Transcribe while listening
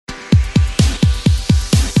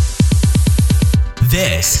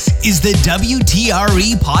This is the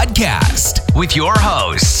WTRE podcast with your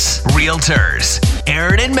hosts, Realtors,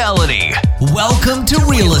 Aaron and Melanie. Welcome to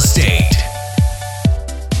Real Estate.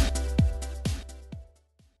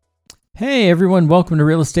 Hey everyone, welcome to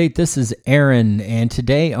Real Estate. This is Aaron, and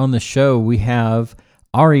today on the show we have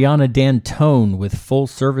Arianna Dantone with Full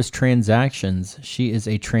Service Transactions. She is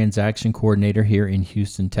a transaction coordinator here in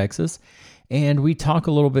Houston, Texas. And we talk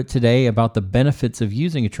a little bit today about the benefits of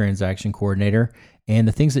using a transaction coordinator and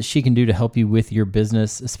the things that she can do to help you with your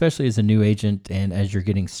business, especially as a new agent and as you're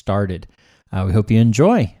getting started. We hope you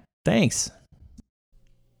enjoy. Thanks.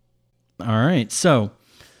 All right. So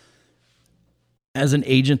as an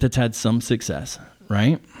agent that's had some success,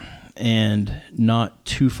 right, and not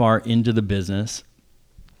too far into the business,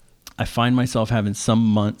 I find myself having some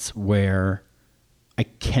months where I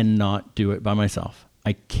cannot do it by myself.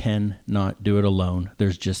 I cannot do it alone.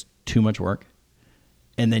 There's just too much work.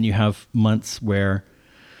 And then you have months where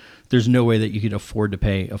there's no way that you could afford to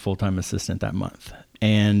pay a full-time assistant that month.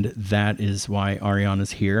 And that is why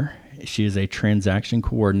Arianna's here. She is a transaction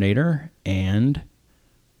coordinator. And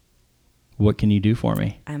what can you do for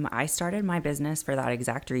me? I started my business for that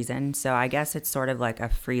exact reason. So I guess it's sort of like a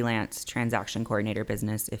freelance transaction coordinator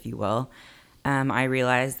business, if you will. I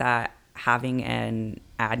realized that having an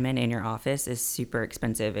admin in your office is super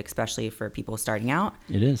expensive, especially for people starting out.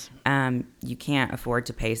 It is. You can't afford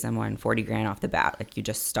to pay someone $40,000 off the bat, like you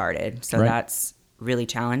just started. So Right. That's really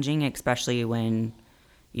challenging, especially when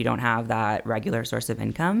you don't have that regular source of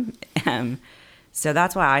income. So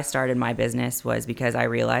that's why I started my business, was because I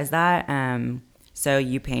realized that. So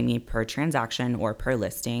you pay me per transaction or per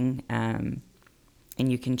listing, and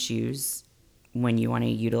you can choose when you want to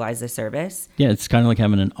utilize the service. Yeah, it's kind of like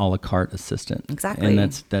having an a la carte assistant. Exactly.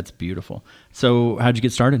 And that's beautiful. So how'd you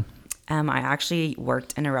get started? I actually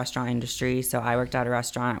worked in a restaurant industry. So I worked at a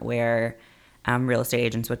restaurant where real estate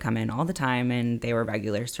agents would come in all the time, and they were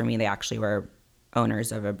regulars for me. They actually were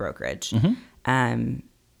owners of a brokerage. Mm-hmm.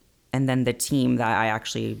 And then the team that I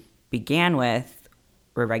actually began with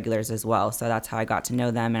were regulars as well. So that's how I got to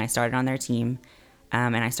know them, and I started on their team,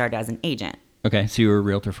 and I started as an agent. Okay, so you were a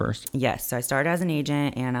realtor first. Yes, so I started as an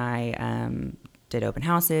agent, and I did open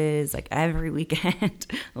houses like every weekend,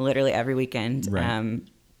 literally every weekend. Right.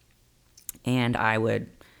 And I would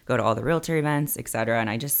go to all the realtor events, et cetera, and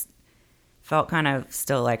I just felt kind of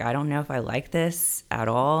still like, I don't know if I like this at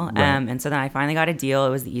all. Right. And so then I finally got a deal. It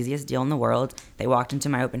was the easiest deal in the world. They walked into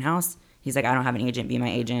my open house. He's like, I don't have an agent, be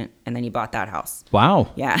my agent. And then he bought that house.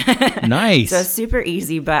 Wow. Yeah. Nice. So it's super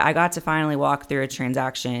easy, but I got to finally walk through a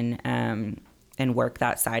transaction and work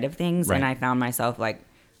that side of things. Right. And I found myself like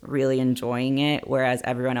really enjoying it. Whereas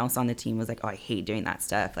everyone else on the team was like, oh, I hate doing that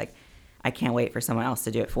stuff. Like, I can't wait for someone else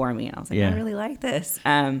to do it for me. And I was like, Yeah. I really like this.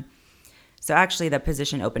 So actually the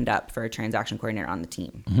position opened up for a transaction coordinator on the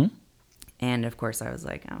team. Mm-hmm. And of course I was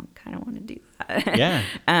like, I kind of want to do that. Yeah.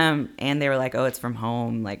 And they were like, oh, it's from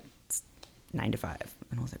home, like it's 9 to 5.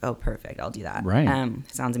 And I was like, oh, perfect. I'll do that. Right.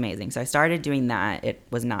 Sounds amazing. So I started doing that. It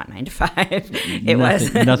was not 9 to 5. It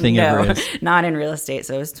was nothing no, ever is. Not in real estate.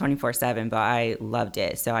 So it was 24/7, but I loved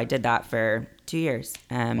it. So I did that for 2 years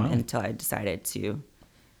Wow. until I decided to.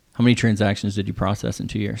 How many transactions did you process in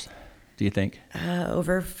 2 years, do you think?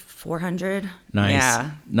 Over 400. Nice.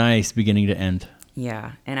 Yeah. Nice beginning to end.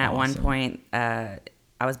 Yeah. And at one Awesome. point, I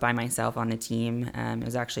was by myself on the team. It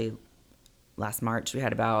was actually last March. We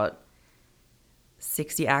had about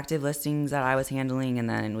 60 active listings that I was handling, and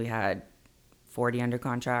then we had 40 under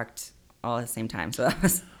contract all at the same time. So that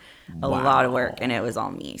was a lot of work, and it was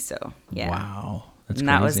all me. So, yeah. Wow. That's And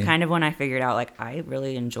crazy. that was kind of when I figured out, like, I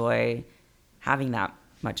really enjoy having that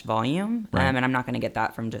much volume, Right. and I'm not going to get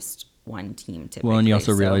that from just one team typically. Well, and you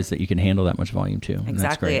also So- realize that you can handle that much volume too. And that's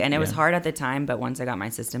Exactly. great. And it was Yeah. hard at the time, but once I got my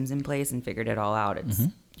systems in place and figured it all out, it's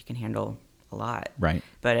you can handle a lot. Right.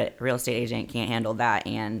 But a real estate agent can't handle that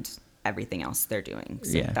and everything else they're doing.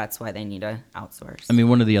 So Yeah. that's why they need to outsource. I mean,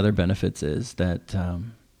 one of the other benefits is that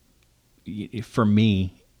for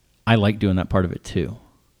me, I like doing that part of it too.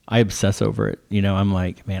 I obsess over it. You know, I'm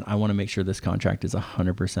like, man, I want to make sure this contract is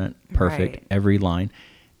 100% perfect, Right. every line.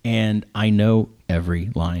 And I know every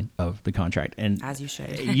line of the contract. And As you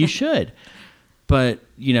should. you should. But,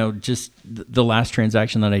 you know, just the last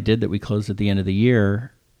transaction that I did that we closed at the end of the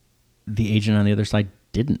year, the agent on the other side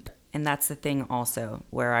didn't. And that's the thing also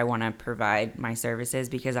where I want to provide my services,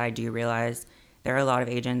 because I do realize there are a lot of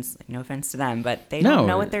agents, like, no offense to them, but they don't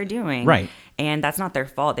know what they're doing. Right. And that's not their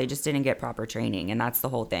fault. They just didn't get proper training. And that's the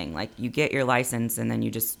whole thing. Like, you get your license and then you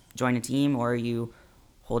just join a team, or you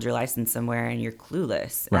hold your license somewhere and you're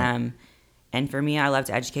clueless. Right. And for me, I love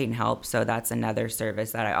to educate and help. So that's another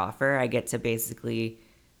service that I offer. I get to basically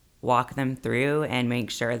walk them through and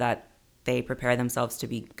make sure that they prepare themselves to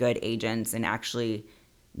be good agents and actually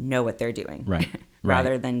know what they're doing. Right.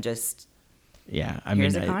 Rather than just,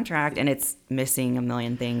 here's a contract and it's missing a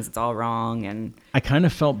million things. It's all wrong. And I kind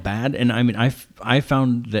of felt bad. And I mean, I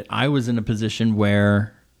found that I was in a position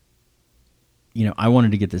where, I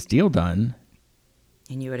wanted to get this deal done.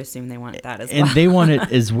 And you would assume they want that as well. And they want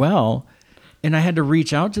it as well. And I had to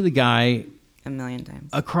reach out to the guy a million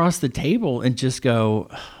times across the table and just go,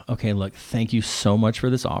 okay, look, thank you so much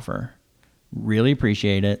for this offer. Really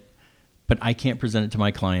appreciate it. But I can't present it to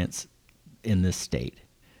my clients in this state,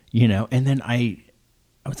 And then I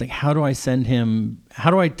was like, how do I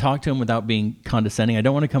talk to him without being condescending? I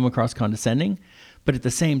don't want to come across condescending, but at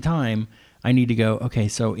the same time, I need to go, okay,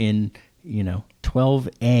 so in,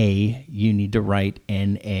 12A, you need to write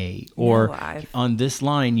NA, or on this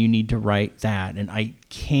line, you need to write that. And I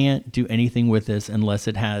can't do anything with this unless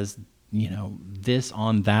it has, this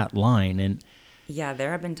on that line. And yeah,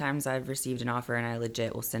 there have been times I've received an offer and I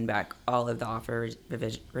legit will send back all of the offer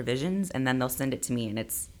revisions, and then they'll send it to me and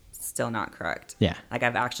it's still not correct. Yeah. Like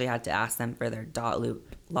I've actually had to ask them for their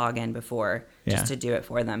 .loop login before just to do it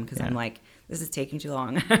for them because I'm like, this is taking too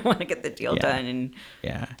long. I want to get the deal done. And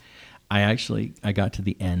I got to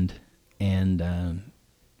the end and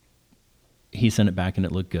he sent it back and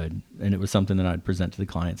it looked good. And it was something that I'd present to the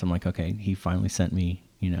clients. I'm like, okay, he finally sent me,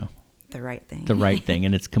 the right thing,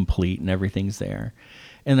 and it's complete and everything's there.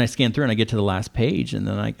 And I scan through and I get to the last page and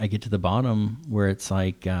then I get to the bottom where it's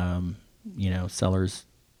like, seller's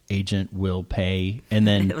agent will pay, and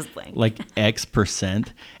then it was blank. Like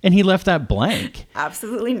X%. And he left that blank.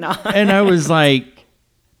 Absolutely not. And I was like,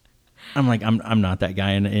 I'm not that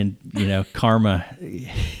guy. And karma,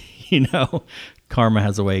 karma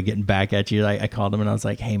has a way of getting back at you. I called him and I was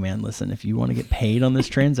like, hey man, listen, if you want to get paid on this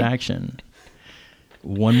transaction,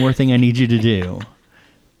 one more thing I need you to do.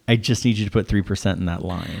 I just need you to put 3% in that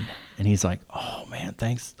line. And he's like, oh man,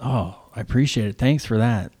 thanks. Oh, I appreciate it. Thanks for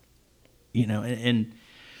that. And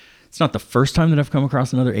it's not the first time that I've come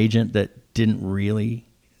across another agent that didn't really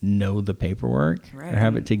know the paperwork or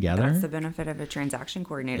have it together. That's the benefit of a transaction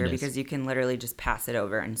coordinator because you can literally just pass it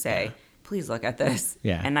over and say, please look at this.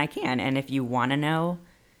 Yeah. And I can. And if you want to know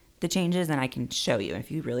the changes, then I can show you. If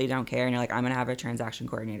you really don't care and you're like, I'm going to have a transaction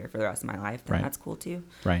coordinator for the rest of my life, then that's cool too.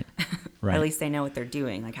 Right. At least they know what they're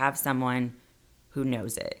doing. Like have someone who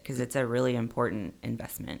knows it because it's a really important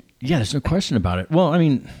investment. Yeah, there's no question about it. Well, I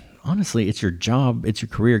mean, honestly, it's your job, it's your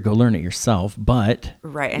career. Go learn it yourself. But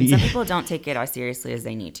right, and some people don't take it as seriously as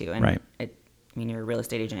they need to. And right. You're a real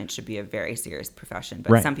estate agent. It should be a very serious profession,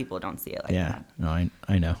 but some people don't see it like that. No,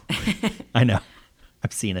 I know. I know.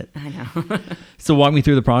 I've seen it. I know. So walk me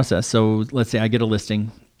through the process. So let's say I get a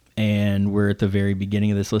listing, and we're at the very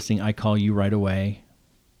beginning of this listing. I call you right away.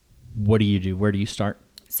 What do you do? Where do you start?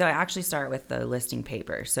 So I actually start with the listing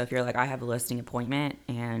paper. So if you're like, I have a listing appointment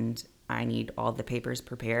and I need all the papers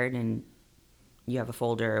prepared and you have a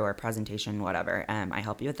folder or a presentation, whatever, I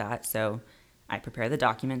help you with that. So I prepare the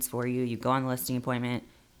documents for you. You go on the listing appointment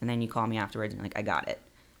and then you call me afterwards and like, I got it.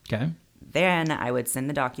 Okay. Then I would send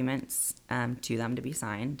the documents to them to be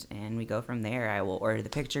signed and we go from there. I will order the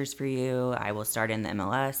pictures for you. I will start in the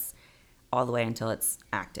MLS all the way until it's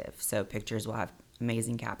active. So pictures will have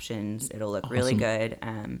amazing captions. It'll look really good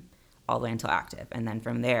all the way until active. And then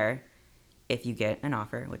from there, if you get an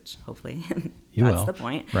offer, which hopefully that's the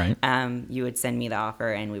point, right? You would send me the offer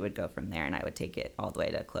and we would go from there and I would take it all the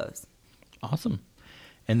way to close. Awesome.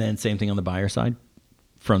 And then same thing on the buyer side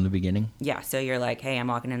from the beginning? Yeah. So you're like, hey, I'm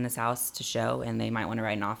walking in this house to show and they might want to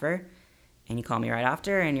write an offer. And you call me right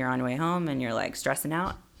after and you're on your way home and you're like stressing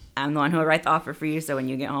out. I'm the one who will write the offer for you. So when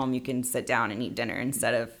you get home, you can sit down and eat dinner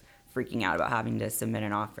instead of freaking out about having to submit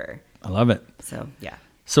an offer. I love it. So, yeah.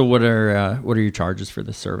 So what are your charges for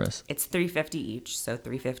this service? It's $350 each. So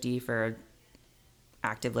 $350 for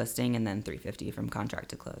active listing and then $350 from contract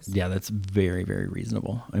to close. Yeah, that's very, very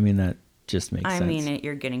reasonable. I mean, that just makes sense. I mean,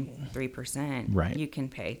 you're getting 3%. Right. You can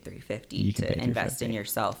pay $350 to invest in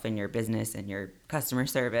yourself and your business and your customer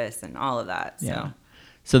service and all of that. So. Yeah.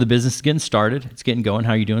 So the business is getting started. It's getting going.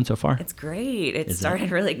 How are you doing so far? It's great. It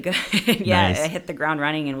started really good. Yeah, nice. I hit the ground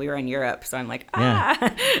running and we were in Europe. So I'm like,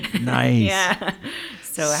 Yeah. Nice. Yeah.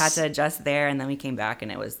 So I had to adjust there and then we came back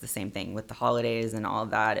and it was the same thing with the holidays and all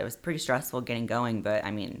of that. It was pretty stressful getting going, but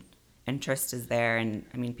I mean, interest is there and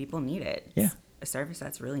I mean, people need it. Yeah. It's a service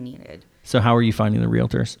that's really needed. So how are you finding the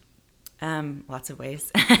realtors? Lots of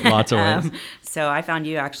ways. Lots of ways. So I found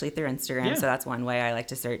you actually through Instagram. Yeah. So that's one way I like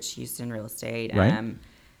to search Houston real estate. Right.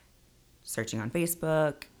 Searching on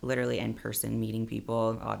Facebook, literally in person, meeting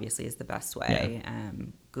people obviously is the best way. Yeah.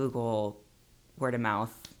 Google, word of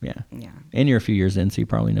mouth, Yeah. Yeah. And you're a few years in, so you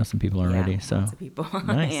probably know some people already. So lots of people.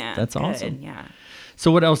 Nice. Yeah, That's good. awesome. Yeah. So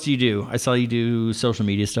what else do you do? I saw you do social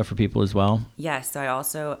media stuff for people as well. Yes. So I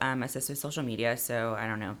also assist with social media. So I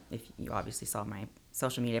don't know if you obviously saw my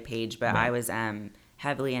social media page, but Right. I was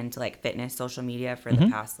heavily into like fitness social media for the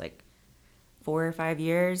past like 4 or 5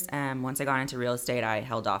 years. Once I got into real estate, I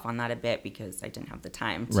held off on that a bit because I didn't have the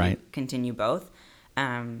time to Right. continue both.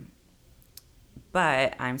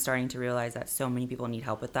 But I'm starting to realize that so many people need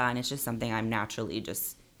help with that, and it's just something I'm naturally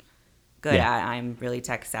just good at. I'm really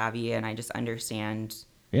tech savvy, and I just understand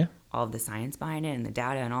all of the science behind it and the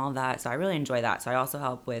data and all of that. So I really enjoy that. So I also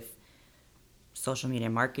help with social media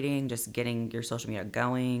marketing, just getting your social media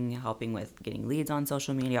going, helping with getting leads on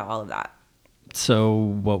social media, all of that. So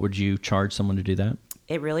what would you charge someone to do that?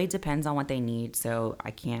 It really depends on what they need. So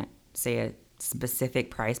I can't say a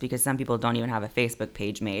specific price because some people don't even have a Facebook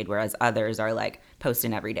page made, whereas others are like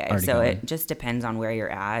posting every day. Already So going. it just depends on where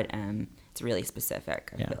you're at. It's really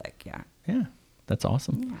specific. I feel like, Yeah, that's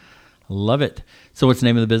awesome. Yeah. Love it. So what's the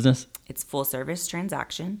name of the business? It's Full Service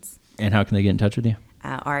Transactions. And how can they get in touch with you?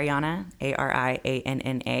 Arianna,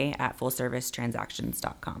 Arianna at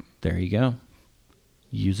fullservicetransactions.com. There you go.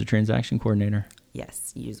 Use a transaction coordinator.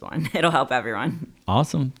 Yes, use one. It'll help everyone.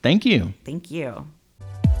 Awesome. Thank you. Thank you.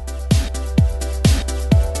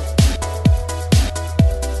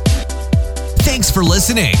 Thanks for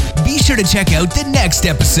listening. Be sure to check out the next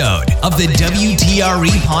episode of the WTRE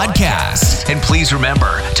podcast. And please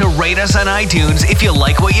remember to rate us on iTunes if you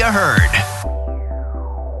like what you heard.